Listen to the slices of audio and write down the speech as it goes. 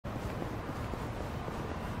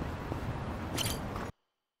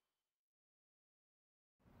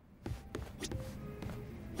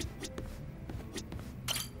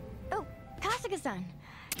Kasuga-san.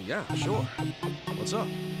 Yeah, sure. What's up?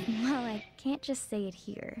 Well, I can't just say it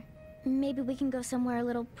here. Maybe we can go somewhere a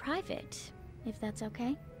little private, if that's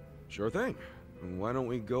okay. Sure thing. Why don't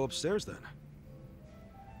we go upstairs then?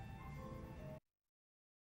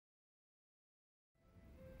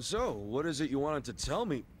 So, what is it you wanted to tell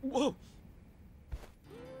me? Whoa!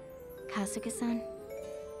 Kasuga-san?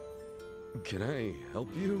 Can I help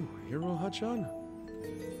you, Hiroha-chan?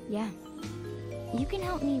 Yeah. You can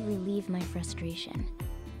help me relieve my frustration.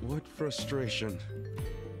 What frustration?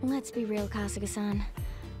 Let's be real, Kasuga-san.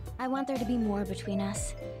 I want there to be more between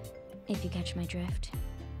us, if you catch my drift.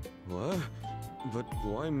 What? But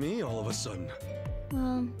why me all of a sudden?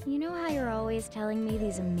 Well, you know how you're always telling me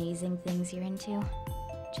these amazing things you're into?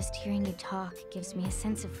 Just hearing you talk gives me a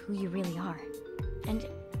sense of who you really are. And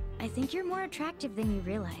I think you're more attractive than you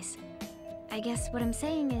realize. I guess what I'm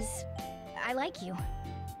saying is, I like you.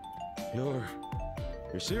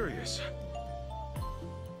 You're serious?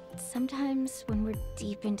 Sometimes when we're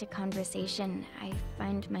deep into conversation, I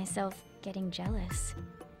find myself getting jealous.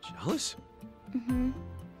 Jealous? Mm-hmm.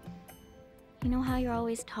 You know how you're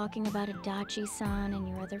always talking about Adachi-san and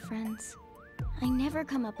your other friends? I never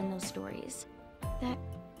come up in those stories. That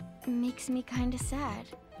makes me kinda sad.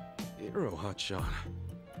 Hiroha-chan.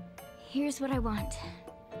 Here's what I want,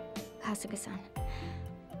 Kasuga-san.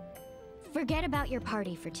 Forget about your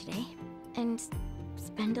party for today, and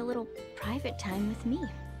spend a little private time with me.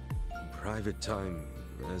 Private time,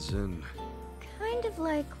 as in... Kind of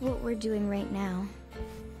like what we're doing right now.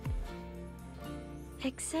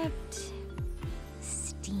 Except...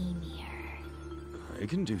 steamier. I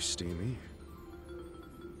can do steamy.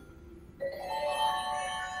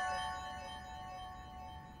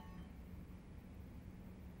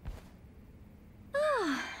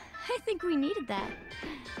 Ah, I think we needed that.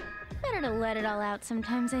 Better to let it all out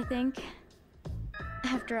sometimes, I think.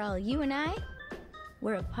 After all, you and I,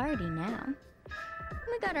 we're a party now.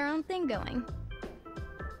 We got our own thing going.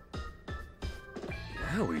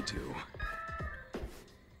 Yeah, we do.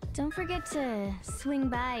 Don't forget to swing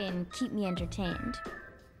by and keep me entertained,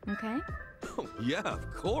 okay? Oh, yeah,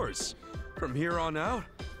 of course. From here on out,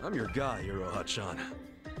 I'm your guy, Hiroha-chan.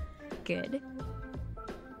 Good.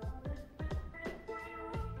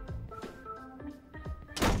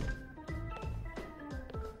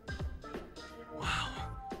 Wow.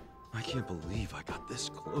 I can't believe I got this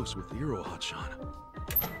close with Hiroha-chan.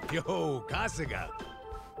 Yo, Kasuga.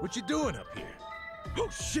 What you doing up here? Oh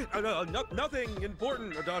shit! Nothing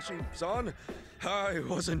important, Adachi-san. I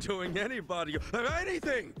wasn't doing anybody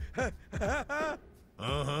anything.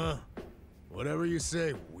 Uh-huh. Whatever you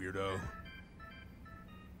say, weirdo.